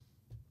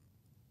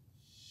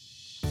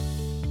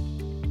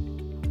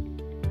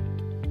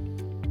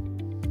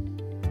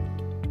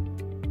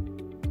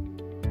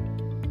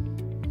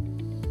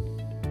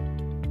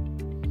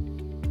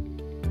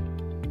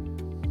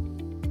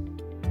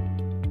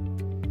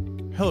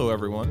Hello,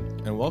 everyone,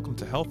 and welcome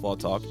to Health Law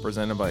Talk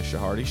presented by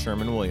Shahardi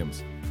Sherman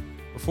Williams.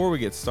 Before we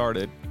get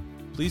started,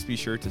 please be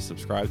sure to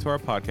subscribe to our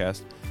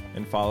podcast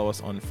and follow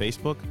us on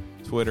Facebook,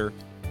 Twitter,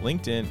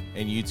 LinkedIn,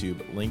 and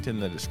YouTube, linked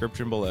in the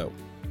description below.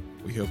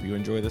 We hope you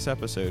enjoy this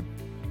episode.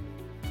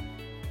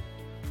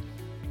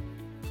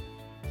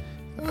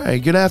 All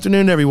right, good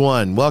afternoon,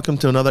 everyone. Welcome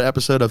to another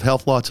episode of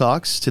Health Law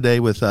Talks, today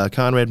with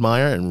Conrad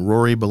Meyer and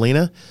Rory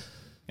Bellina.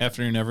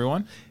 Afternoon,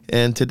 everyone.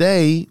 And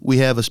today we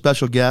have a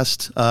special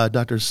guest,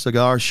 Dr.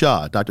 Sagar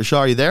Shah. Dr. Shah,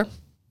 are you there?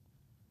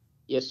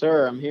 Yes,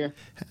 sir. I'm here.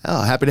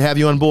 Oh, happy to have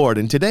you on board.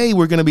 And today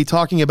we're going to be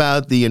talking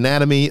about the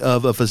anatomy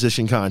of a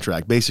physician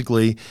contract.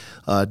 Basically,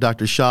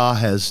 Dr. Shah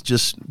has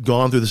just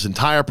gone through this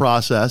entire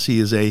process. He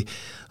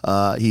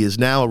is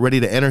now ready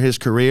to enter his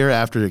career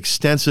after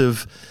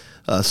extensive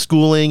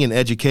schooling and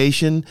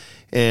education,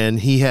 and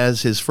he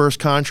has his first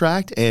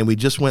contract, and we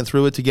just went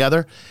through it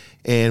together,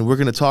 and we're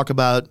going to talk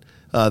about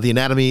the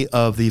anatomy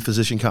of the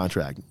physician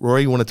contract.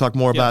 Rory, you want to talk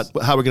more about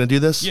how we're going to do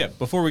this? Yeah,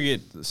 before we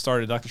get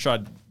started, Dr. Shaw,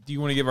 do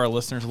you want to give our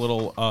listeners a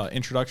little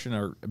introduction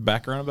or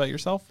background about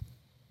yourself?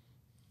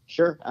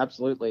 Sure,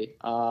 absolutely.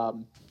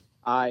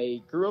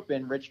 I grew up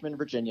in Richmond,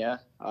 Virginia,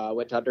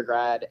 went to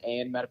undergrad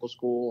and medical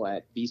school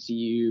at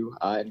VCU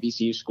and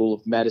VCU School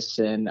of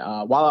Medicine.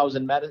 While I was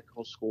in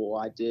medical school,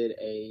 I did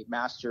a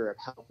Master of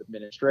Health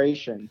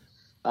Administration.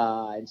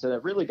 And so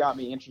that really got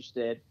me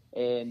interested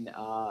in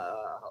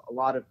a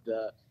lot of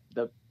the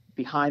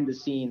behind the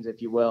scenes,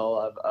 if you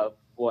will, of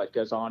what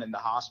goes on in the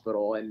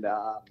hospital, and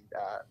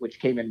which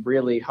came in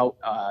really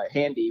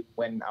handy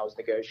when I was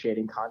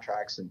negotiating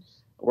contracts and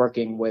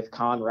working with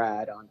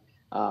Conrad on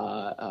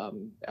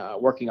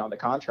working on the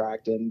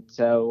contract. And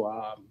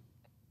so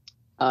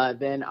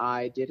then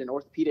I did an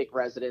orthopedic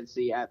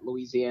residency at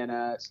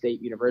Louisiana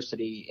State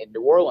University in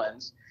New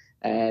Orleans,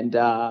 and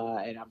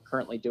I'm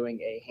currently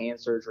doing a hand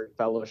surgery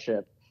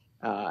fellowship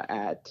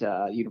at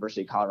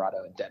University of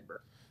Colorado in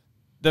Denver.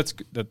 That's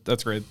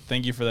great.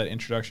 Thank you for that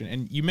introduction.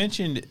 And you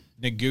mentioned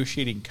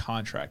negotiating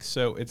contracts.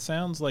 So it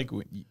sounds like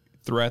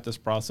throughout this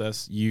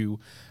process, you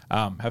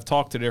have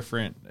talked to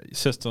different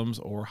systems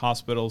or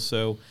hospitals.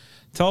 So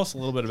tell us a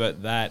little bit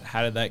about that.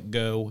 How did that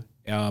go?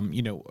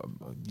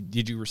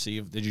 Did you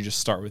just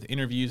start with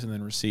interviews and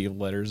then receive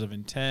letters of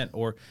intent,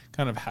 or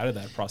kind of how did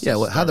that process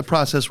start? How did the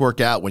process work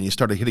out when you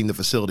started hitting the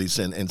facilities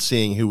and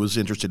seeing who was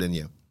interested in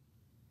you?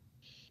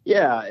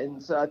 Yeah,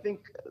 and so I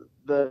think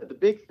the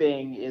big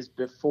thing is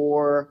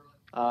before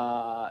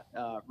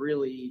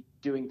really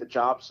doing the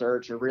job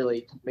search or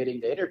really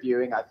committing to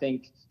interviewing, I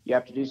think you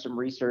have to do some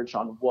research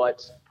on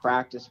what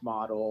practice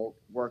model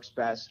works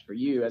best for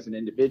you as an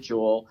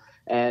individual.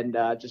 And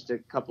just a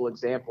couple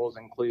examples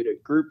include a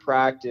group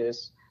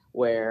practice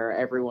where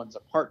everyone's a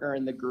partner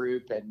in the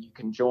group and you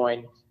can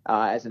join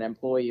as an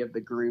employee of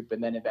the group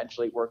and then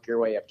eventually work your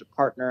way up to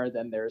partner.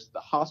 Then there's the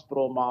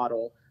hospital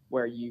model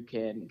where you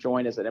can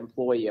join as an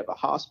employee of a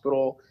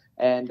hospital.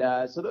 And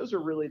so those are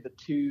really the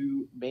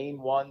two main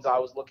ones I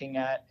was looking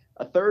at.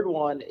 A third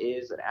one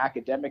is an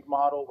academic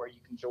model where you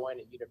can join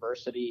a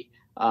university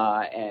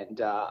and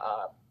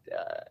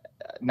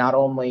not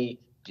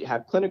only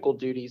have clinical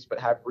duties, but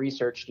have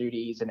research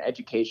duties and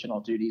educational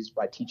duties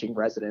by teaching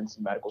residents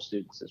and medical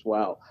students as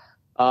well.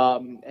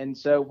 And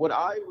so what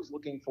I was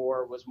looking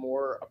for was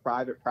more a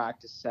private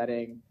practice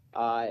setting.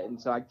 And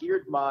so I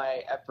geared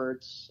my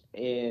efforts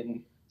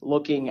in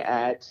looking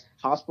at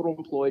hospital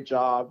employed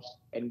jobs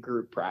and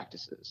group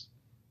practices.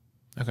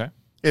 Okay.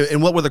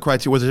 And what were the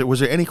criteria?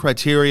 Was there any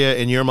criteria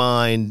in your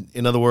mind?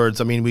 In other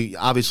words, I mean, you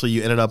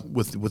ended up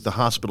with the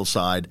hospital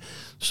side.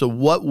 So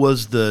what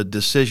was the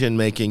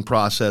decision-making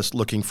process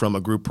looking from a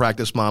group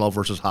practice model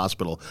versus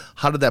hospital?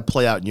 How did that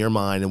play out in your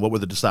mind, and what were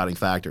the deciding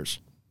factors?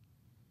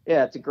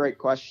 Yeah, it's a great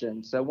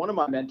question. So one of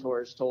my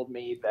mentors told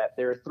me that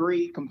there are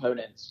three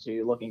components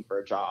to looking for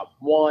a job.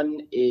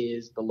 One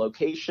is the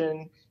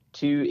location,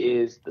 two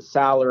is the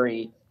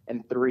salary,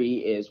 and three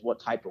is what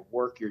type of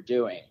work you're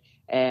doing.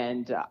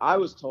 And I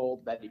was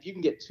told that if you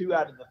can get two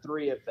out of the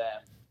three of them,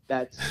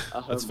 that's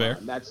a home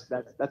run.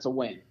 That's a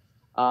win.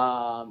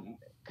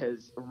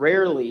 Because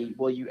rarely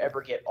will you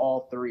ever get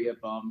all three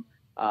of them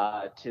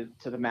to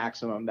the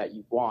maximum that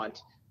you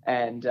want.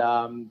 And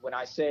when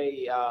I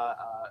say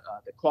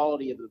the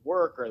quality of the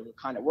work or the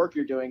kind of work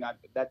you're doing,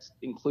 that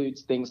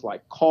includes things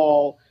like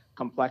call,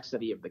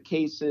 complexity of the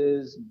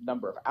cases,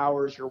 number of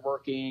hours you're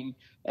working,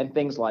 and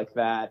things like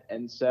that.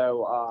 And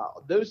so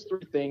those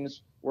three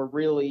things were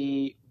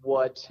really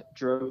what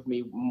drove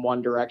me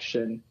one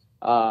direction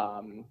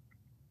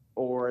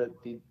or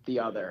the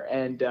other.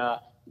 And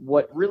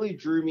what really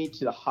drew me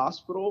to the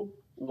hospital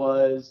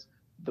was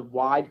the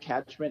wide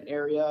catchment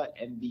area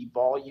and the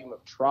volume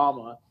of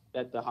trauma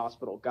that the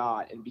hospital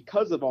got. And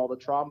because of all the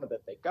trauma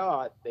that they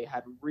got, they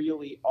had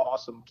really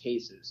awesome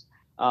cases.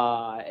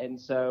 And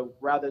so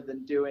rather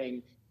than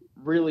doing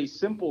really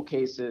simple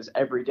cases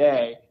every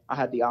day, I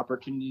had the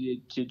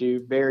opportunity to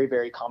do very,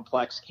 very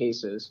complex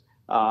cases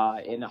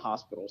in a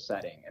hospital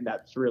setting, and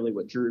that's really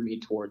what drew me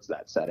towards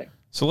that setting.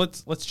 So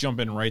let's jump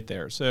in right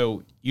there.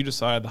 So you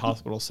decided the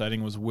hospital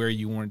setting was where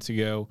you wanted to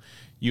go.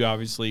 You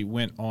obviously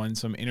went on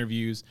some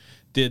interviews.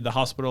 Did the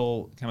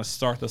hospital kind of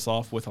start this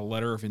off with a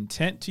letter of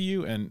intent to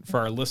you? And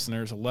for our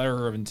listeners, a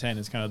letter of intent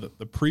is kind of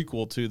the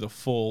prequel to the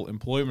full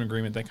employment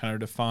agreement that kind of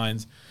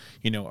defines,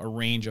 a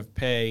range of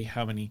pay,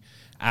 how many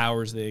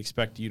hours they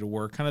expect you to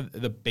work, kind of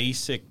the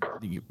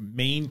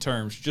main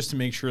terms, just to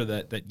make sure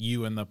that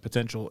you and the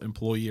potential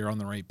employee are on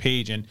the right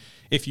page. And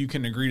if you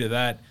can agree to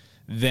that,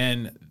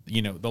 then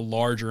the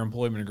larger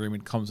employment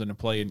agreement comes into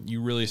play and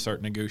you really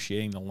start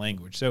negotiating the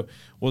language. So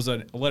was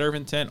a letter of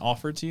intent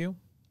offered to you?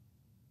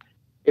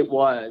 It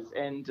was,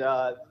 and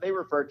they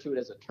referred to it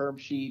as a term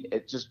sheet.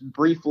 It just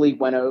briefly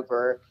went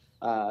over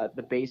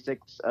the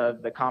basics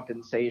of the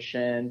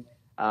compensation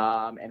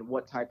and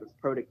what type of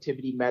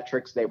productivity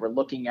metrics they were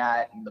looking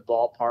at in the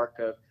ballpark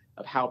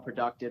of how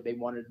productive they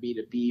wanted me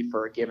to be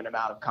for a given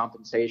amount of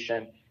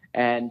compensation.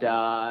 And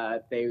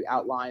they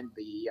outlined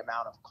the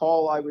amount of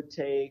call I would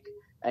take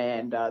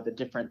and the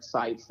different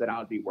sites that I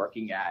would be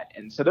working at.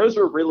 And so those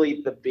were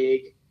really the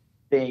big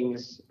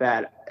things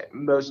that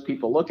most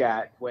people look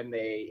at when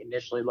they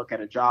initially look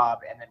at a job.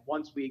 And then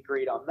once we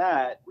agreed on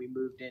that, we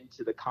moved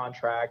into the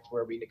contract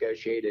where we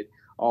negotiated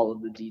all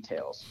of the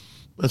details.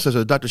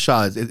 So Dr.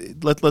 Shah,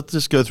 let's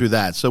just go through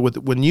that. So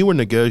when you were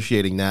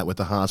negotiating that with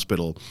the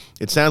hospital,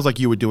 it sounds like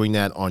you were doing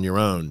that on your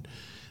own.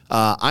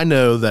 I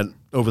know that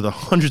over the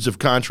hundreds of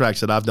contracts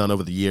that I've done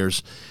over the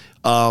years,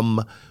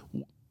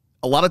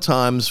 a lot of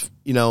times,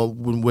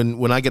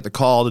 when I get the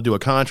call to do a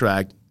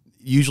contract,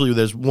 usually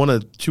there's one or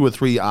two or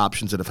three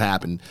options that have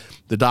happened.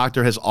 The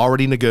doctor has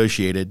already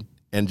negotiated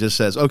and just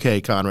says,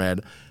 okay,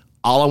 Conrad,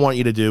 all I want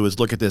you to do is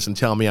look at this and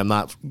tell me I'm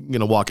not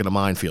going to walk in a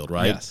minefield,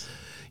 right? Yes.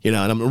 And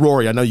I'm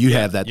Rory, I know you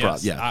have that problem.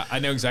 Yes. Yeah. I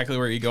know exactly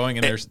where you're going,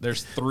 and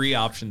there's three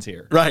options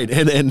here. Right.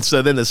 And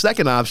so then the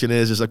second option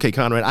is okay,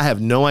 Conrad, I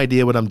have no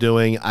idea what I'm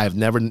doing. I have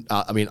never,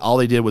 all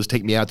they did was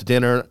take me out to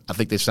dinner. I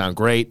think they sound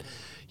great.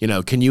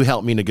 Can you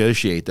help me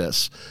negotiate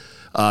this?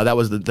 That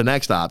was the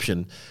next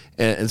option.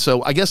 And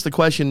so I guess the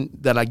question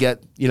that I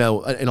get, and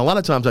a lot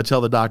of times I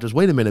tell the doctors,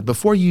 wait a minute,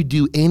 before you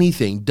do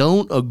anything,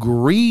 don't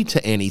agree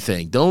to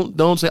anything.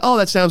 Don't say, oh,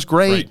 that sounds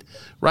great.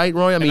 Right,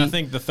 Roy? I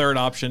think the third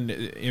option,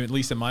 at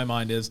least in my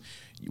mind, is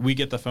we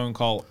get the phone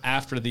call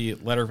after the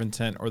letter of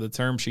intent or the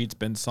term sheet's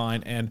been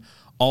signed, and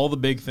all the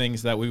big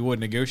things that we would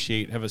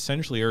negotiate have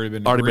essentially already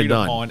been agreed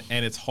upon,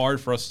 and it's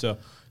hard for us to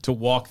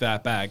walk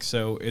that back.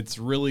 So it's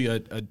really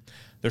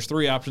there's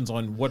three options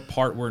on what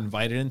part we're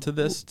invited into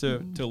this to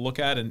look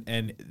at,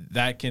 and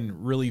that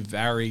can really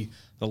vary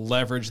the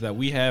leverage that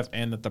we have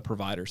and that the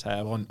providers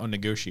have on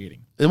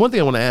negotiating. And one thing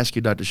I want to ask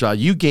you, Dr. Shah,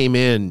 you came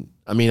in,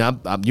 you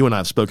and I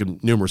have spoken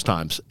numerous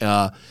times.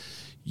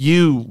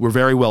 You were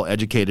very well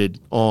educated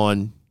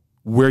on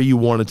where you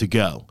wanted to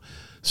go.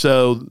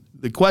 So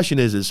the question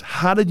is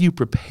how did you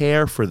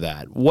prepare for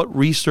that? What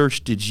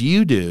research did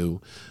you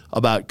do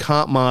about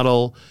comp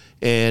model,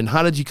 and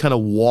how did you kind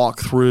of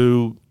walk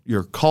through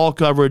your call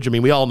coverage?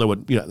 We all know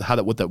what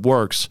that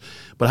works,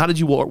 but how did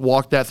you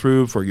walk that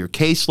through for your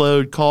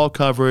caseload, call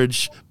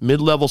coverage,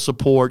 mid-level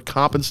support,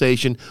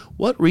 compensation?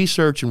 What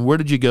research and where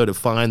did you go to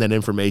find that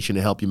information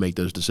to help you make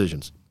those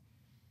decisions?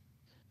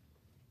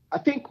 I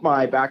think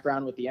my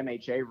background with the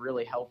MHA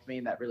really helped me,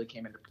 and that really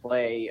came into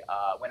play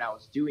when I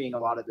was doing a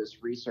lot of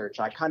this research.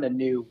 I kind of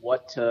knew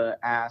what to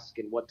ask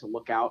and what to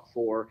look out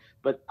for,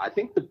 but I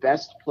think the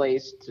best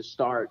place to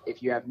start,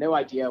 if you have no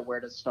idea where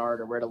to start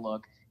or where to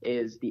look,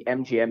 is the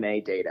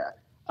MGMA data.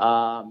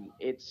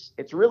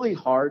 It's really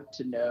hard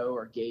to know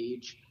or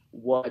gauge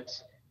what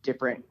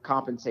different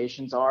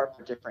compensations are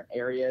for different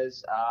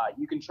areas.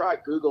 You can try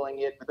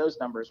Googling it, but those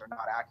numbers are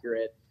not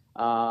accurate.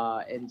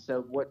 And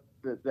so what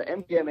the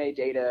MGMA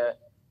data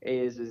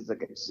is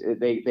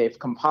they've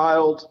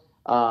compiled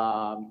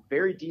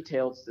very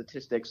detailed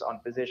statistics on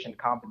physician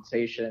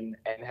compensation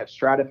and have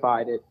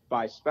stratified it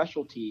by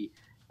specialty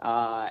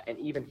and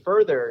even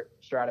further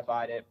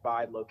stratified it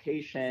by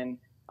location,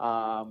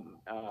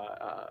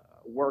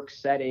 work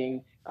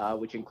setting,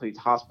 which includes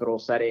hospital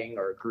setting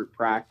or group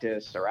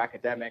practice or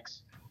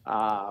academics.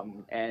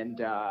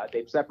 And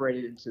they've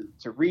separated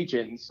into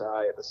regions,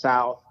 the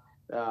South,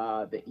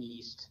 the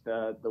East,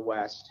 the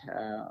West,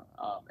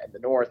 and the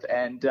North.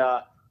 And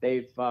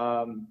they've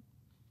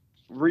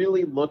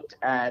really looked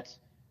at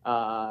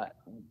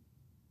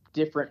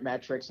different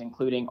metrics,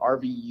 including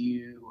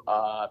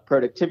RVU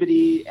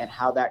productivity and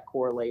how that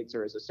correlates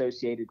or is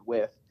associated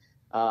with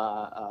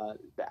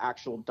the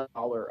actual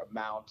dollar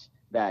amount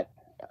that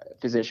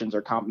physicians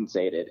are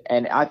compensated.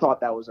 And I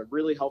thought that was a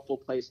really helpful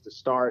place to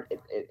start.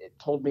 It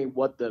told me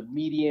what the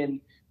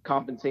median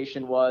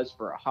compensation was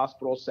for a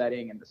hospital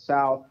setting in the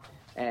South.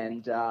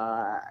 And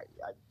I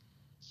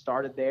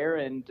started there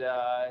and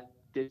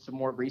did some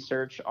more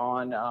research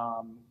on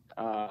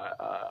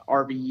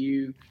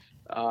RVU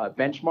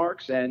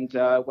benchmarks and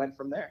went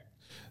from there.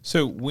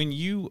 So when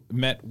you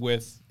met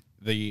with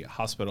the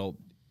hospital,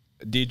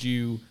 did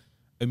you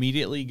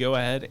immediately go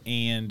ahead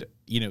and,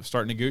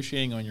 start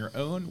negotiating on your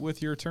own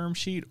with your term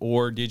sheet,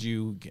 or did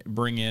you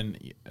bring in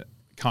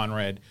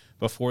Conrad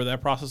before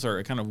that process,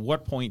 or kind of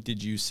what point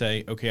did you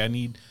say, okay, I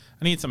need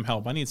some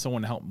help. I need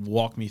someone to help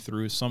walk me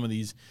through some of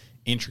these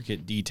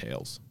intricate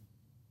details?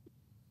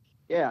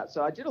 Yeah,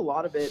 so I did a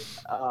lot of it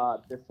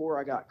before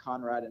I got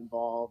Conrad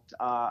involved.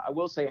 I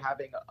will say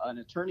having an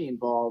attorney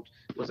involved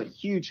was a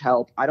huge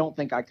help. I don't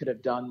think I could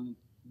have done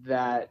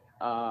that,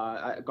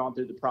 gone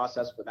through the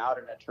process without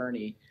an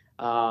attorney,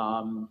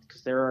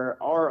 because there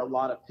are a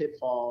lot of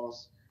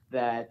pitfalls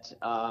that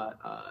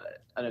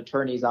an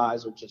attorney's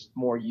eyes are just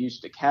more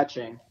used to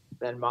catching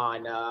than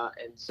mine.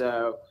 And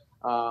so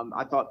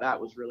I thought that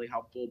was really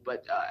helpful.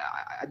 But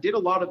I did a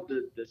lot of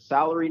the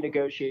salary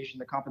negotiation,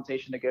 the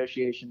compensation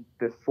negotiation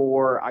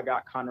before I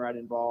got Conrad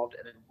involved.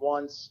 And then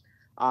once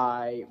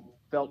I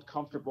felt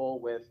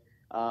comfortable with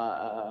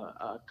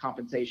a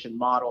compensation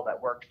model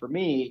that worked for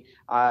me,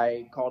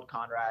 I called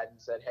Conrad and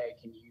said, hey,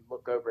 can you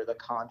look over the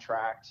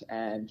contract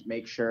and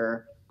make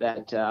sure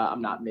that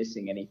I'm not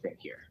missing anything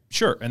here?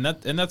 Sure. And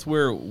that's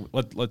where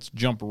let's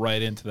jump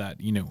right into that.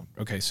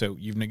 Okay, so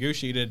you've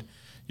negotiated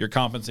your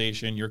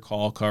compensation, your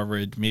call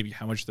coverage, maybe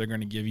how much they're going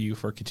to give you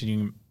for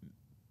continuing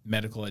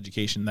medical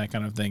education, that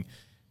kind of thing.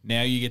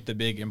 Now you get the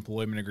big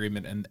employment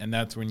agreement, and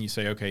that's when you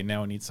say, okay,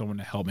 now I need someone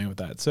to help me with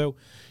that. So,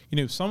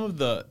 some of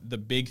the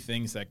big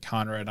things that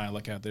Conrad and I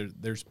look at,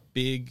 there's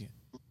big,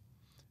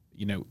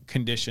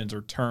 conditions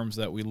or terms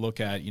that we look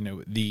at,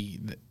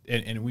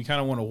 and we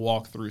kind of want to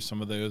walk through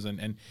some of those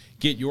and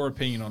get your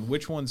opinion on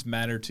which ones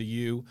matter to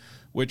you,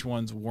 which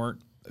ones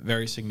weren't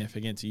very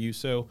significant to you.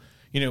 So,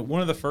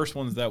 one of the first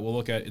ones that we'll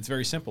look at, it's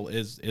very simple,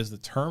 is the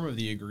term of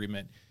the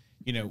agreement.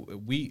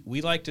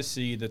 We like to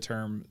see the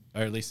term,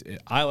 or at least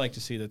I like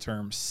to see the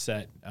term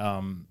set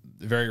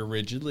very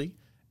rigidly,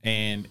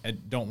 and I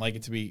don't like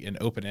it to be an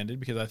open-ended,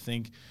 because I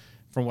think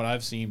from what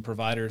I've seen,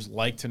 providers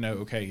like to know,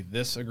 okay,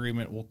 this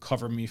agreement will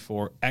cover me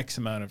for X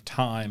amount of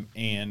time,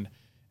 and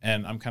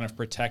I'm kind of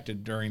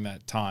protected during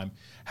that time.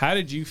 How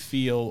did you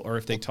feel, or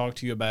if they talked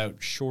to you about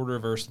shorter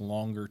versus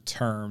longer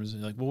terms,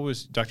 like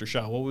Dr.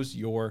 Shah, what was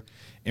your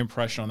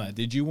impression on that?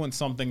 Did you want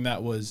something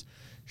that was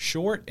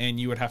short and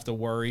you would have to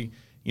worry,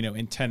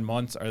 in 10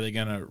 months, are they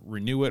going to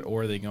renew it,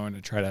 or are they going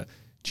to try to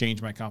change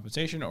my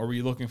compensation, or were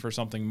you looking for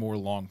something more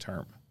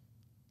long-term?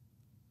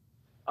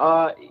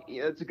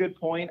 Yeah, that's a good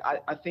point.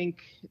 I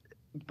think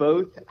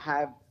both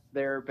have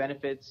their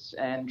benefits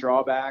and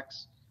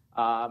drawbacks.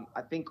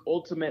 I think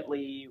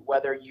ultimately,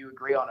 whether you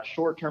agree on a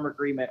short-term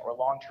agreement or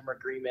long-term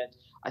agreement,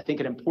 I think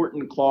an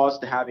important clause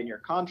to have in your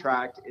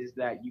contract is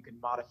that you can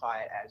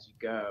modify it as you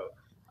go.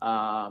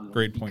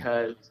 Great point.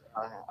 Because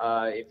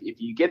if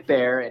you get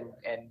there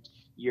and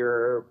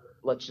you're,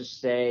 let's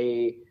just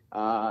say,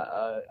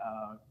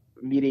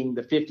 meeting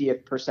the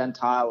 50th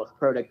percentile of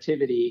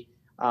productivity,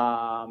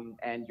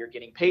 and you're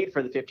getting paid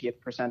for the 50th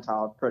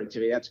percentile of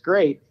productivity, that's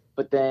great.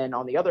 But then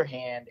on the other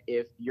hand,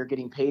 if you're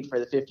getting paid for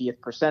the 50th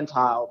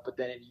percentile, but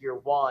then in year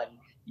one,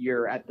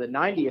 you're at the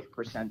 90th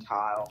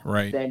percentile,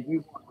 right, then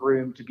you want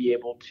room to be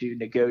able to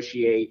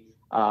negotiate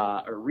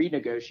or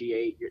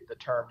renegotiate the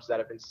terms that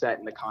have been set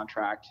in the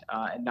contract,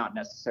 and not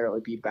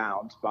necessarily be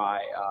bound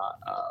by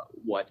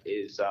what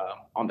is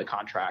on the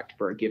contract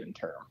for a given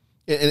term.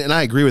 And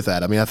I agree with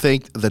that. I mean, I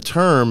think the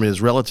term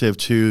is relative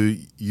to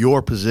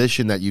your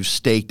position that you've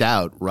staked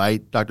out,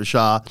 right, Dr.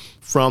 Shah,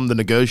 from the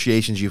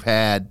negotiations you've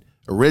had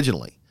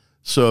originally.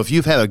 So if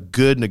you've had a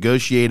good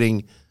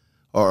negotiating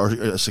or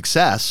a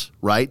success,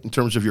 right, in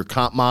terms of your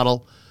comp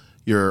model,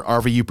 your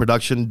RVU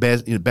production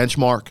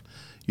benchmark,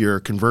 your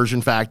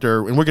conversion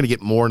factor, and we're going to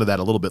get more into that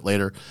a little bit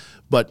later.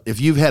 But if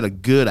you've had a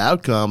good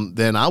outcome,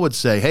 then I would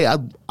say, hey,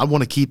 I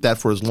want to keep that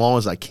for as long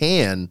as I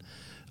can,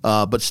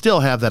 but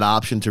still have that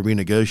option to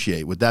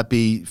renegotiate. Would that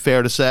be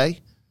fair to say?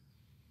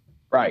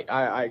 Right.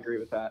 I agree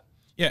with that.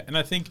 Yeah, and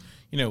I think,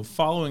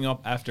 following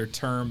up after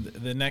term,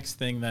 the next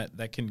thing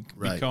that can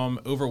become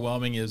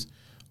overwhelming is,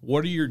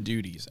 what are your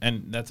duties?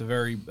 And that's a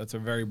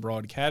very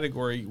broad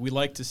category. We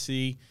like to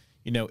see,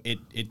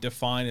 it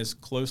defined as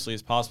closely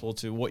as possible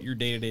to what your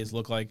day-to-days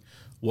look like,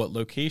 what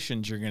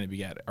locations you're going to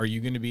be at. Are you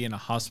going to be in a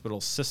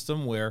hospital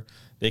system where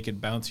they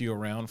could bounce you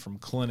around from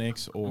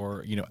clinics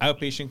or,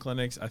 outpatient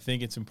clinics? I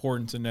think it's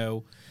important to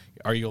know,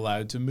 are you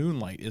allowed to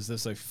moonlight? Is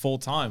this a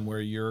full-time where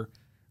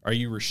are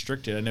you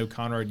restricted? I know,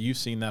 Conrad, you've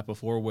seen that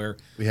before, where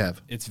we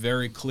have. It's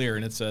very clear,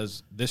 and it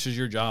says, this is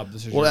your job.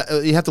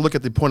 You have to look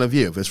at the point of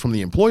view. If it's from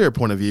the employer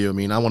point of view, I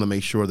mean, I want to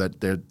make sure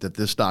that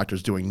this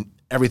doctor's doing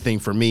everything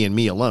for me and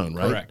me alone,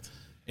 right? Correct.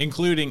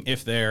 Including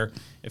if they're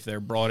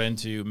brought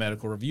into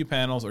medical review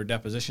panels or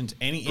depositions,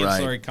 any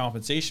ancillary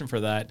compensation for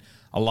that.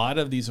 A lot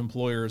of these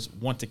employers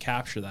want to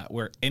capture that,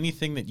 where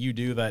anything that you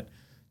do that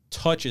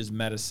touches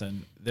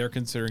medicine, they're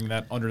considering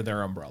that under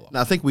their umbrella.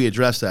 Now, I think we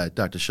addressed that,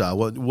 Dr. Shah.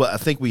 What I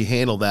think we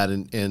handled that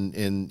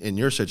in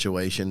your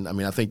situation. I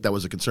mean, I think that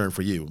was a concern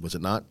for you, was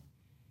it not?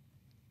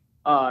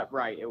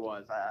 Right, it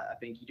was. I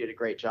think you did a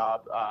great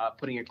job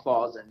putting a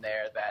clause in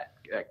there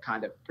that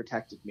kind of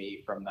protected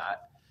me from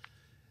that.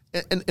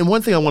 And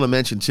one thing I want to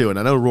mention too, and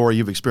I know Rory,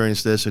 you've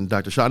experienced this, and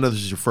Dr. Shaw, I know this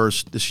is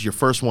your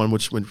first one.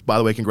 Which by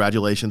the way,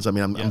 congratulations. I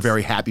mean, I'm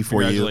very happy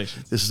for you.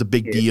 This is a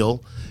big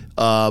deal.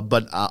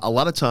 But a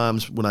lot of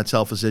times when I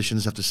tell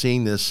physicians after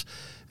seeing this,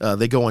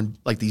 they go on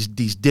like these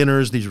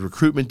dinners, these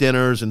recruitment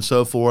dinners, and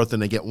so forth,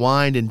 and they get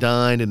wined and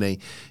dined, and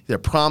they're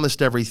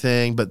promised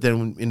everything, but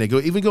then and they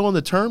go on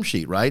the term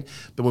sheet, right?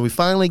 But when we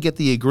finally get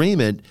the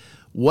agreement,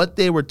 what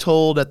they were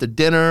told at the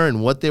dinner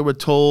and what they were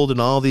told in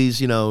all these,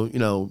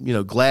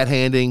 glad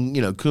handing,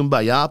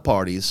 kumbaya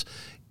parties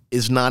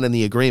is not in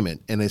the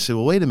agreement. And they say,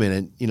 well, wait a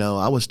minute,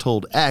 I was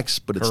told X,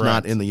 but it's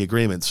not in the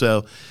agreement.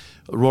 So,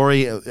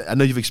 Rory, I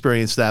know you've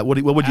experienced that.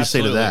 What would you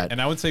say to that?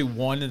 And I would say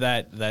one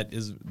that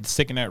is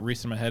sticking out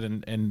recently in my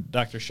head, and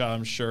Dr. Shaw,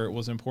 I'm sure it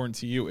was important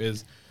to you,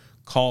 is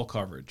call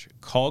coverage.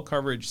 Call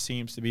coverage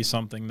seems to be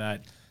something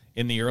that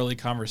in the early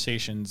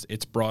conversations,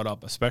 it's brought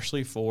up,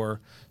 especially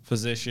for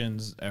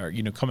physicians, or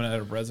coming out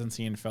of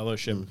residency and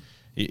fellowship.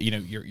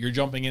 You're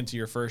jumping into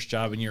your first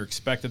job, and you're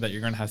expected that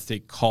you're going to have to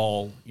take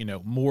call,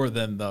 more of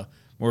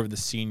the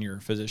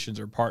senior physicians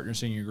or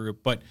partners in your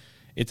group. But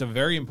it's a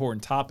very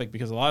important topic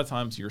because a lot of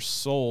times you're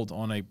sold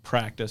on a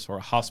practice or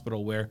a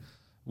hospital where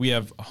we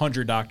have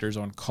 100 doctors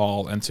on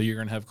call, and so you're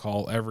going to have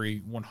call every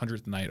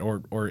 100th night,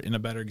 or in a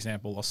better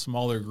example, a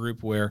smaller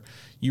group where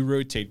you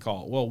rotate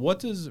call. Well, what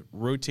does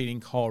rotating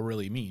call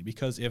really mean?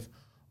 Because if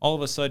all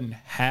of a sudden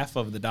half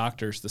of the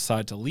doctors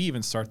decide to leave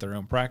and start their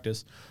own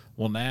practice,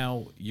 well,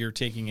 now you're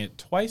taking it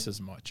twice as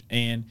much.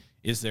 And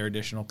is there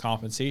additional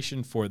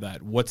compensation for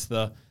that? What's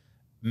the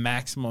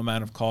maximum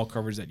amount of call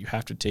coverage that you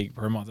have to take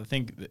per month? I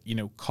think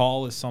that,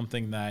 call is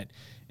something that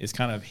is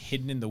kind of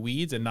hidden in the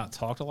weeds and not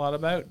talked a lot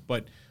about,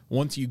 but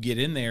once you get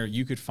in there,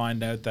 you could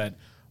find out that,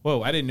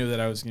 whoa, I didn't know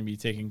that I was going to be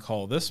taking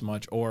call this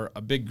much, or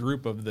a big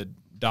group of the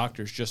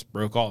doctors just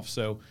broke off.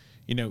 So,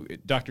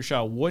 Dr.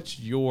 Shaw, what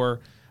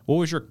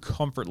was your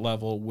comfort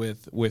level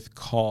with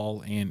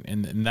call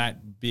and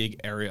that big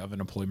area of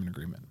an employment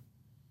agreement?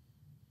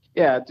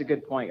 Yeah, it's a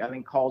good point. I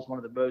think call is one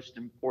of the most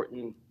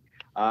important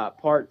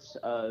parts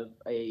of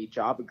a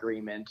job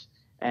agreement.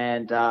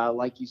 And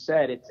like you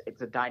said,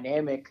 it's a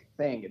dynamic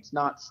thing. It's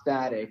not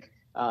static.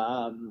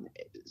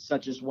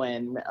 Such as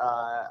when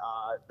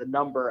the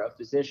number of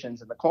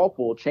physicians in the call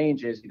pool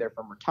changes, either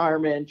from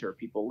retirement or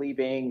people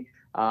leaving,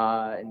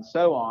 and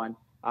so on.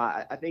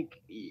 I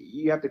think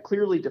you have to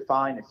clearly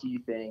define a few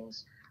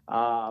things.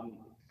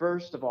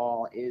 First of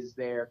all, is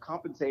there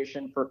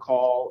compensation for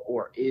call,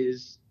 or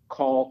is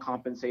call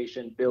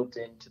compensation built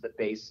into the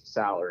base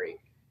salary?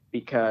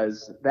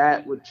 Because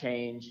that would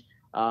change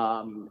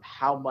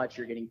how much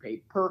you're getting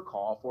paid per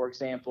call. For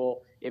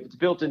example, if it's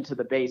built into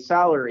the base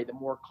salary, the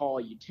more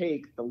call you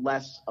take, the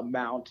less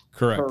amount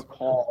per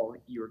call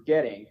you're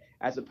getting,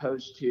 as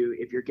opposed to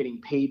if you're getting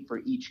paid for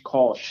each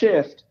call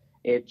shift,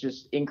 it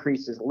just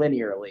increases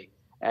linearly.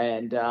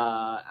 And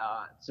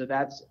so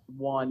that's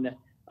one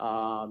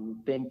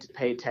thing to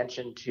pay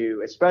attention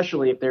to,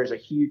 especially if there's a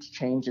huge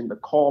change in the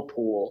call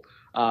pool.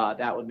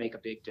 That would make a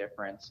big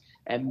difference.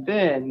 And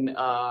then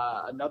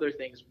another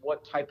thing is,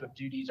 what type of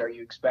duties are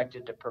you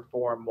expected to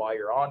perform while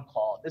you're on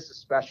call? This is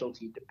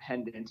specialty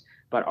dependent,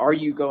 but are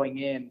you going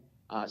in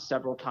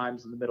several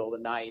times in the middle of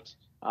the night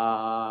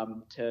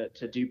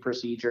to do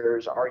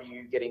procedures? Are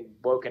you getting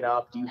woken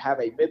up? Do you have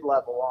a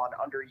mid-level on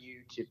under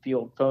you to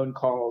field phone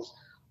calls,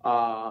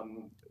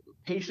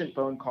 patient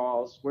phone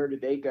calls? Where do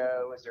they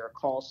go? Is there a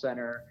call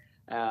center?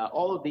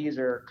 All of these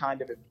are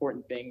kind of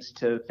important things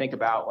to think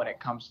about when it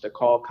comes to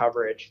call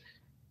coverage.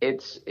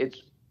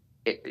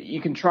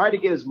 You can try to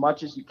get as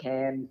much as you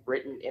can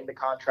written in the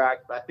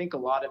contract, but I think a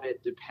lot of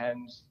it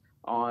depends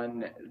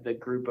on the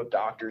group of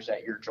doctors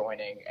that you're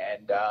joining,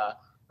 and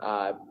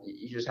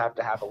you just have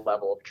to have a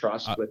level of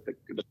trust with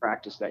the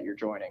practice that you're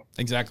joining.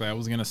 Exactly. I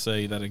was going to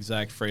say that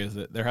exact phrase,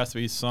 that there has to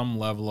be some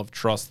level of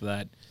trust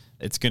that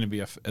it's going to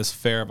be as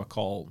fair of a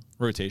call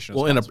rotation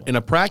as possible. In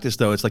a practice,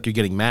 though, it's like you're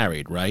getting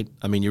married, right?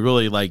 I mean, you're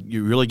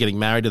really getting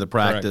married to the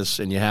practice. Correct.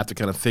 And you have to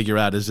kind of figure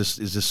out, is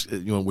this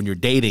when you're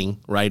dating,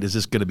 right? Is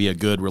this going to be a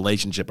good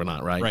relationship or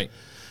not, right? Right.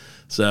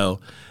 So,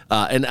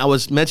 and I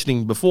was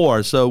mentioning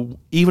before, so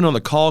even on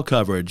the call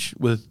coverage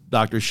with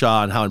Dr.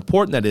 Shaw and how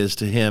important that is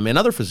to him and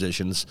other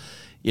physicians,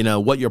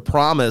 what you're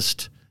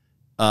promised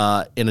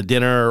in a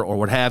dinner or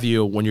what have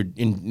you, when you're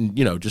in,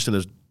 just in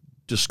those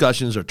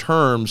discussions or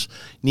terms,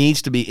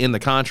 needs to be in the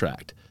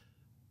contract.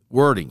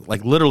 Wording,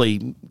 like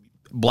literally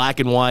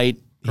black and white.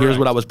 Correct. Here's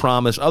what I was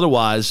promised.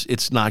 Otherwise,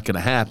 it's not going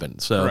to happen.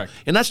 So, correct.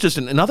 And that's just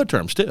in other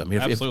terms too. I mean,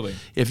 absolutely.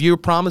 If you're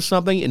promised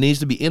something, it needs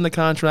to be in the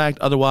contract.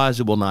 Otherwise,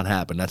 it will not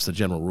happen. That's the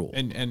general rule.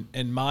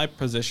 And my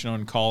position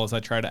on call is I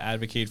try to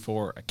advocate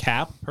for a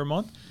cap per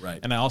month. Right.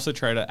 And I also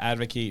try to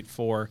advocate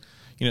for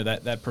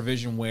that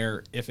provision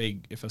where if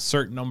a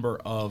certain number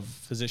of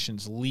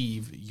physicians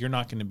leave, you're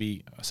not going to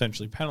be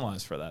essentially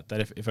penalized for that.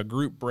 That if a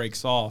group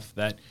breaks off,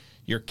 that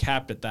you're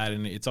capped at that,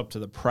 and it's up to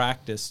the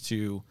practice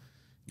to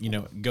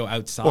go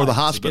outside. Or the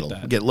hospital,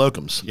 get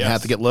locums. Yes. You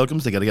have to get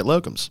locums, they got to get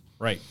locums.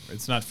 Right.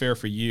 It's not fair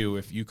for you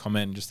if you come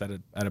in just at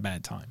a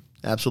bad time.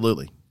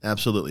 Absolutely.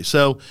 Absolutely.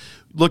 So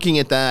looking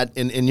at that,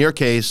 in your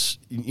case,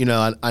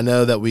 I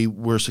know that we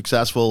were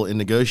successful in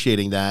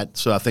negotiating that.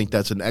 So I think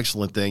that's an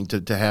excellent thing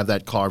to have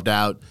that carved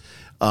out.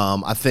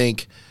 I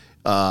think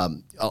a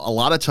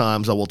lot of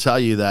times I will tell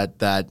you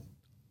that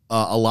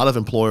a lot of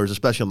employers,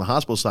 especially on the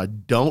hospital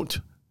side, don't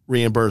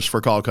reimburse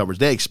for call coverage.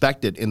 They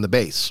expect it in the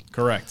base.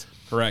 Correct.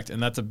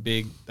 And that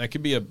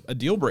could be a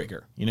deal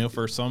breaker,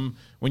 for some,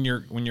 when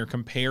you're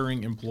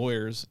comparing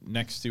employers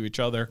next to each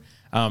other,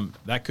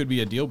 that could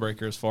be a deal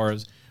breaker as far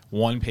as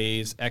one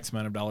pays X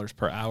amount of dollars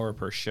per hour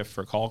per shift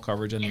for call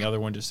coverage and the other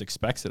one just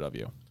expects it of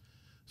you.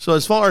 So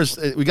as far as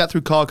we got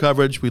through call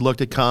coverage, we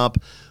looked at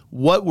comp.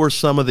 What were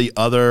some of the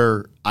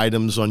other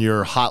items on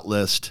your hot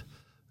list,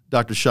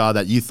 Dr. Shah,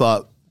 that you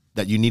thought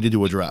that you needed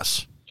to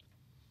address?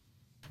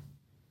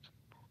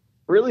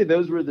 Really,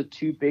 those were the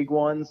two big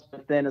ones.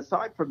 But then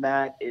aside from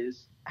that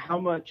is how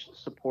much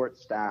support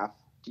staff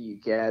do you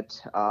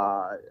get?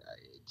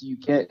 Do you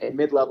get a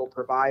mid-level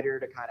provider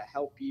to kind of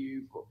help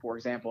you? For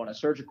example, in a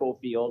surgical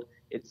field,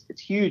 it's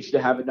huge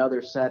to have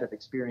another set of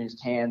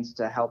experienced hands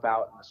to help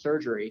out in the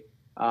surgery.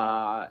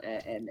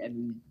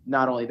 And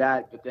not only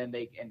that, but then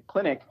in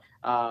clinic,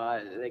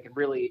 they can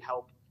really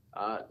help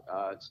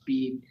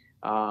speed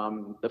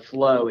the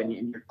flow in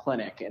your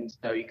clinic. And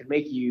so you can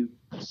make you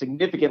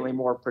significantly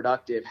more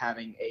productive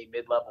having a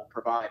mid-level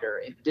provider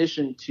in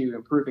addition to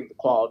improving the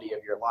quality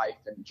of your life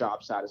and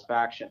job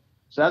satisfaction.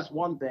 So that's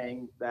one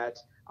thing that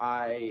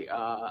I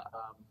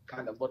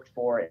kind of looked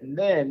for. And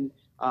then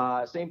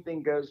same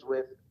thing goes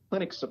with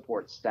clinic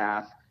support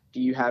staff.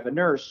 Do you have a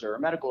nurse or a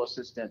medical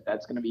assistant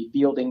that's going to be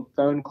fielding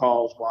phone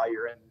calls while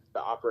you're in the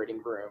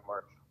operating room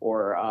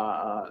or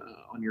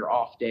on your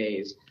off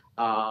days?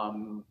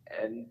 And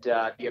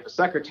do you have a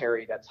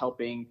secretary that's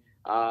helping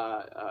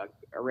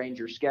arrange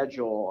your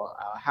schedule?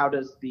 How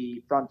does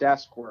the front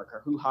desk work,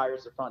 or who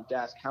hires the front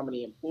desk? How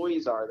many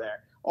employees are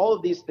there? All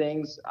of these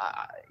things,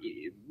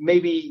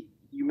 maybe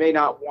you may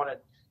not want to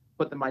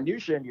put the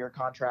minutia in your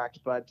contract,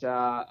 but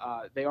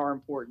they are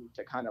important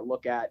to kind of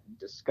look at and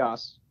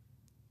discuss.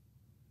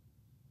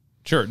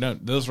 Sure. No,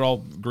 those are all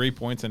great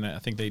points, and I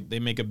think they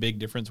make a big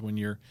difference when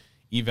you're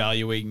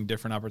evaluating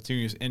different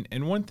opportunities.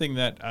 And one thing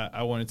that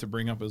I wanted to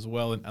bring up as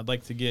well, and I'd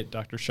like to get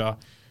Dr. Shah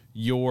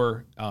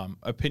your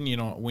opinion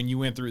on when you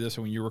went through this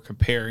and when you were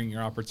comparing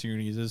your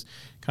opportunities, is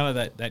kind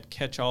of that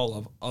catch-all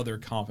of other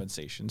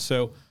compensation.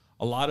 So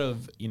a lot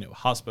of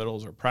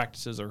hospitals or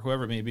practices or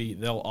whoever it may be,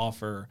 they'll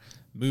offer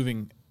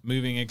moving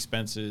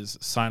expenses,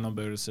 sign-on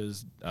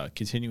bonuses,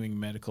 continuing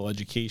medical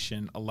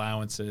education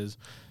allowances.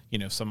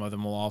 Some of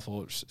them will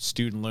offer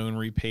student loan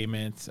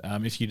repayment.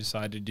 If you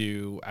decide to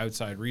do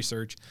outside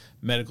research,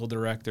 medical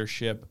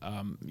directorship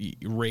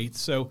rates.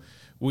 So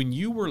when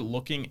you were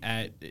looking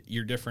at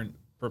your different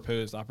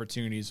proposed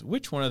opportunities,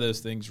 which one of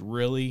those things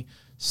really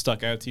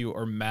stuck out to you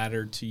or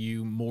mattered to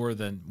you more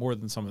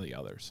than some of the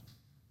others?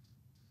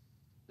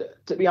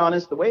 To be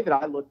honest, the way that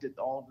I looked at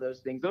all of those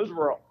things, those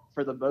were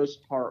for the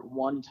most part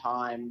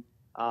one-time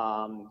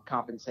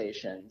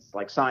compensations,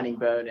 like signing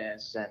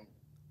bonus and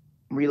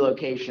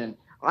relocation.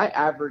 I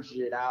averaged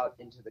it out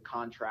into the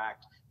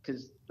contract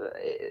because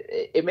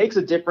it makes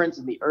a difference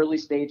in the early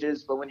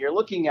stages. But when you're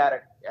looking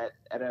at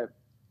a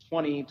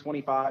 20,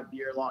 25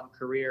 year long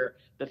career,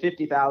 the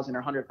 $50,000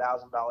 or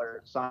 $100,000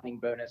 signing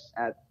bonus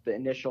at the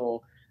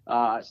initial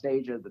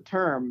stage of the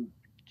term,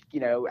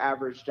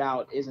 averaged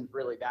out isn't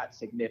really that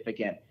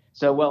significant.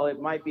 So, well,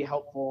 it might be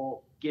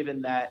helpful given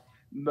that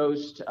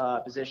most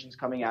physicians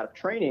coming out of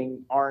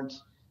training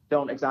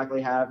don't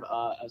exactly have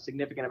a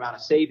significant amount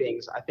of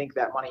savings. I think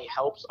that money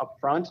helps up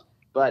front,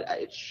 but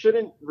it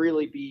shouldn't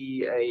really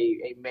be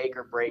a make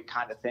or break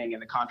kind of thing in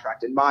the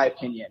contract, in my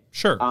opinion.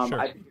 Sure.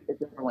 I think it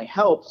definitely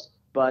helps,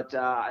 but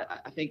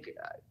I think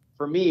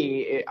for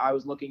me, I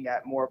was looking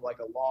at more of like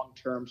a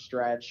long-term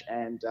stretch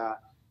and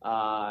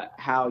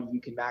how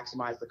you can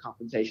maximize the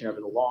compensation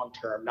over the long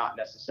term, not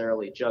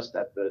necessarily just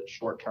at the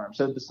short term.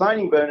 So the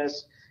signing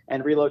bonus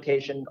and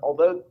relocation,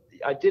 although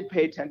I did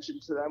pay attention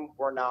to them,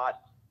 were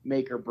not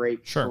make or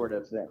break sort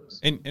of things.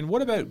 And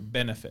what about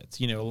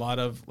benefits? A lot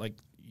of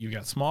you've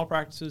got small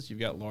practices, you've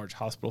got large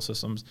hospital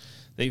systems.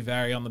 They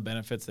vary on the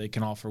benefits they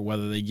can offer,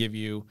 whether they give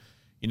you,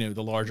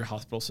 the larger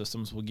hospital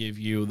systems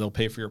they'll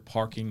pay for your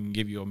parking and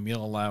give you a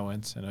meal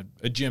allowance and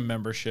a gym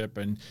membership.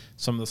 And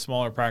some of the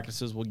smaller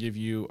practices will give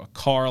you a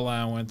car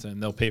allowance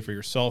and they'll pay for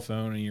your cell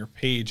phone and your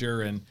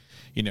pager and,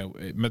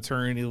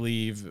 maternity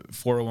leave,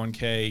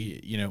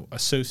 401k,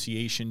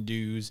 association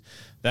dues,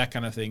 that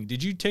kind of thing.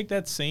 Did you take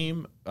that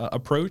same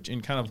approach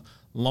and kind of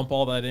lump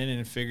all that in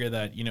and figure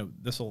that,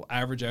 this will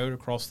average out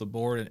across the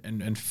board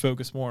and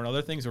focus more on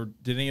other things? Or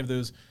did any of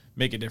those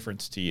make a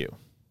difference to you?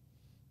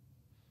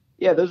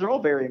 Yeah, those are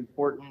all very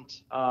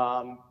important,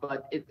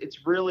 but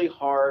it's really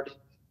hard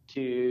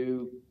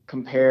to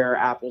compare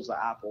apples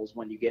to apples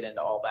when you get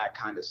into all that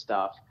kind of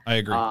stuff. I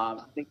agree.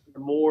 I think the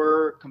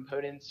more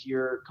components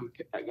you're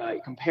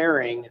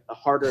comparing, the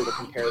harder the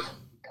comparison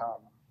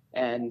becomes.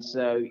 And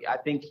so I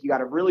think you got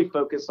to really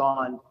focus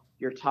on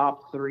your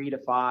top 3 to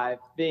 5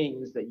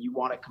 things that you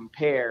want to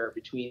compare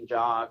between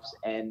jobs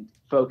and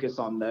focus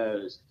on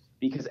those,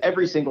 because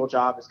every single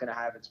job is going to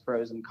have its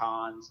pros and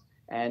cons.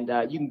 And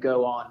you can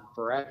go on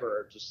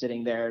forever just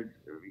sitting there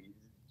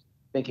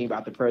thinking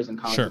about the pros and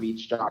cons Sure. of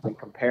each job and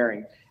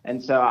comparing.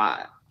 And so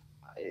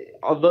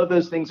although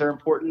those things are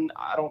important,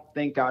 I don't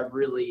think I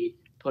really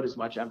put as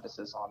much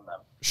emphasis on them.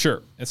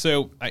 Sure. And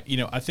so,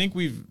 I think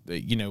we've,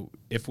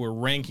 if we're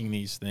ranking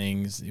these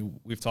things,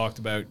 we've talked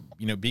about,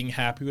 being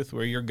happy with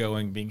where you're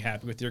going, being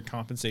happy with your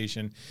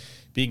compensation,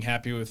 being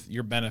happy with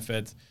your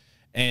benefits.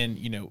 And,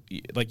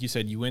 like you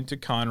said, you went to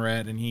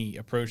Conrad and he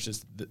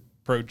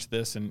approached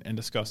this and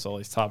discussed all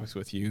these topics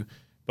with you.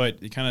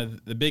 But kind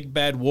of the big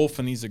bad wolf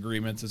in these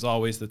agreements is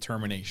always the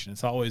termination.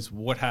 It's always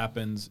what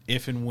happens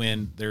if and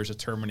when there's a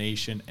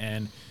termination.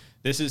 And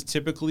this is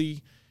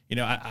typically,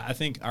 I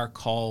think our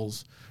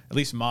calls, at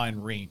least mine,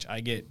 range.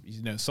 I get,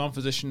 some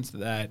physicians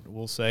that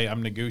will say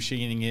I'm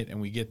negotiating it and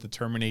we get the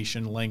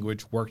termination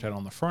language worked out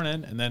on the front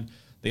end. And then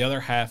the other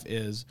half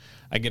is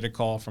I get a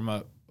call from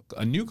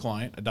a new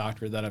client, a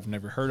doctor that I've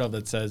never heard of,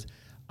 that says,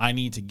 I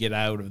need to get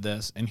out of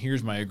this and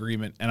here's my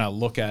agreement. And I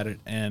look at it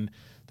and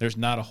there's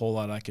not a whole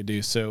lot I could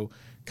do. So,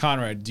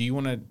 Conrad, do you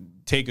want to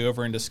take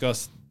over and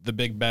discuss the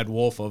big bad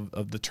wolf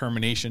of the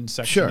termination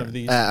section of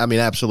these? I mean,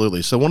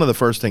 absolutely. So one of the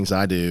first things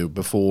I do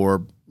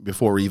before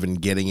even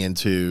getting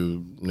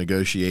into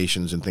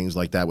negotiations and things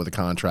like that with a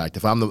contract,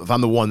 if I'm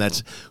the one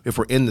if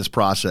we're in this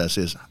process,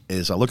 is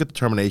I look at the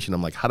termination.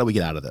 I'm like, how do we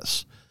get out of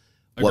this?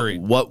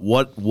 Agreed.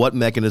 What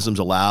mechanisms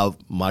allow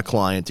my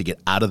client to get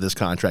out of this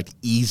contract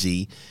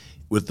easy,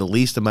 with the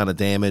least amount of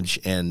damage,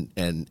 and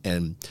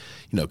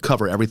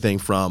cover everything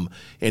from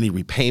any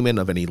repayment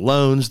of any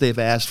loans they've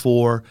asked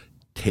for,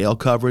 tail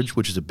coverage,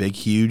 which is a big,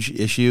 huge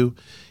issue.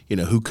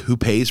 Who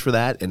pays for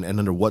that, and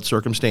under what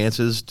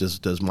circumstances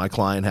does my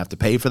client have to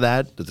pay for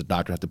that? Does the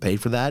doctor have to pay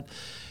for that?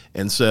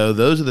 And so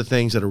those are the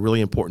things that are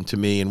really important to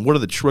me. And what are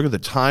the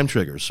time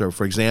triggers? So,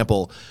 for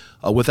example,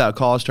 without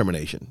cause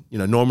termination.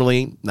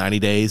 Normally 90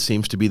 days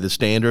seems to be the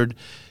standard.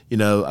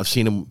 I've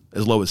seen them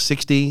as low as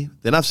 60.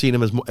 Then I've seen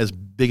them as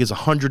big as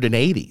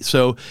 180.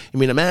 So, I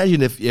mean,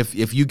 imagine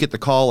if you get the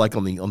call like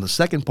on the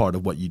second part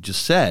of what you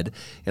just said,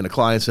 and a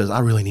client says, "I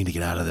really need to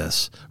get out of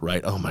this,"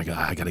 right? Oh my God,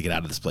 I got to get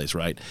out of this place,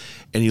 right?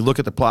 And you look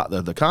at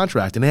the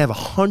contract, and they have a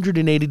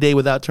 180-day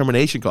without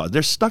termination clause.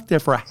 They're stuck there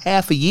for a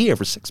half a year,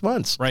 for 6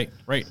 months. Right.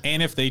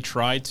 And if they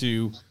try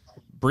to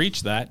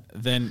breach that,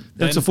 then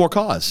it's a for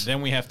cause.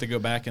 Then we have to go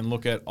back and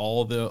look at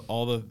all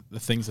the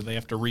things that they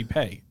have to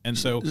repay. And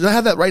so I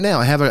have that right now.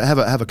 I have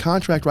a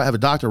contract. I have a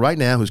doctor right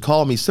now who's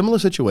calling me, similar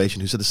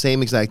situation, who said the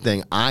same exact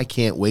thing. I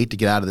can't wait to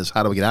get out of this.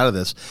 How do we get out of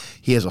this?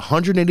 He has a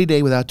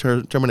 180-day without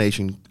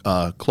termination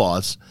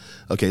clause.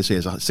 Okay, so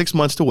he has 6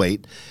 months to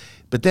wait,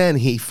 but then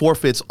he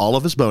forfeits all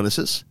of his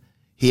bonuses.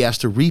 He has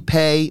to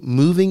repay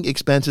moving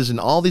expenses and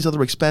all these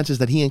other expenses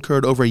that he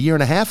incurred over a year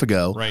and a half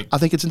ago. Right. I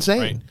think it's insane.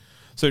 Right.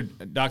 So,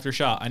 Dr.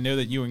 Shah, I know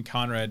that you and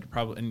Conrad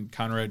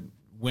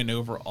went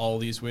over all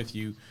these with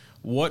you.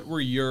 What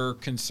were your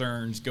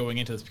concerns going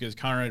into this? Because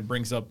Conrad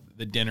brings up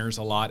the dinners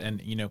a lot,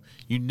 and you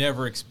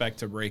never expect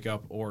to break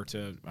up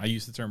I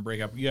use the term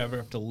break up. You ever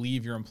have to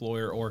leave your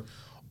employer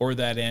or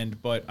that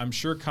end. But I'm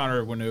sure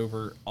Conrad went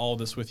over all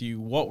this with you.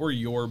 What were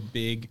your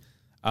big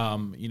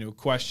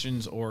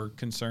questions or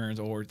concerns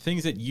or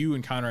things that you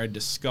and Conrad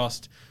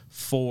discussed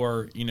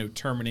for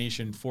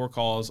termination, for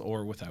cause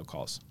or without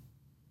cause?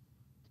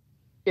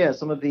 Yeah,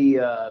 some of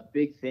the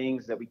big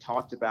things that we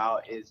talked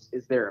about is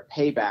there a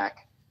payback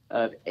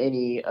of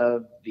any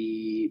of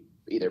the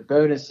either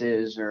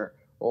bonuses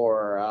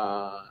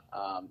or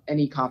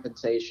any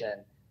compensation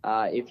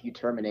if you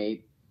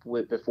terminate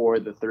before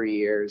the 3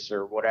 years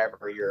or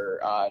whatever your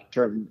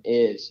term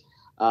is.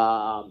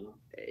 I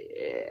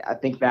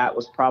think that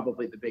was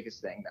probably the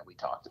biggest thing that we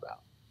talked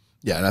about.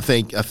 Yeah, and I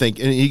think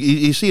and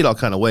you see it all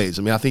kind of ways.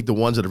 I mean, I think the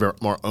ones that are very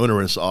more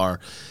onerous are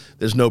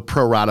there's no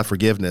pro rata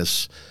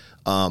forgiveness.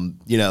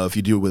 If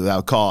you do it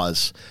without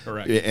cause,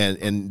 correct,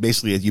 and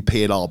basically you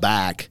pay it all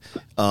back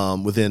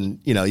within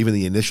even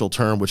the initial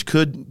term, which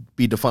could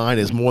be defined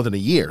as more than a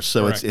year.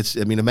 So correct. it's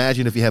I mean,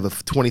 imagine if you have a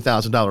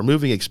 $20,000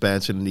 moving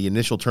expense and the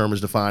initial term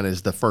is defined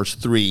as the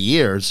first 3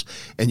 years,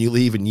 and you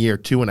leave in year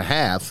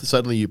 2.5,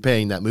 suddenly you're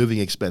paying that moving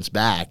expense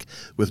back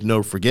with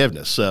no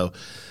forgiveness. So.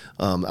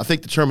 I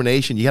think the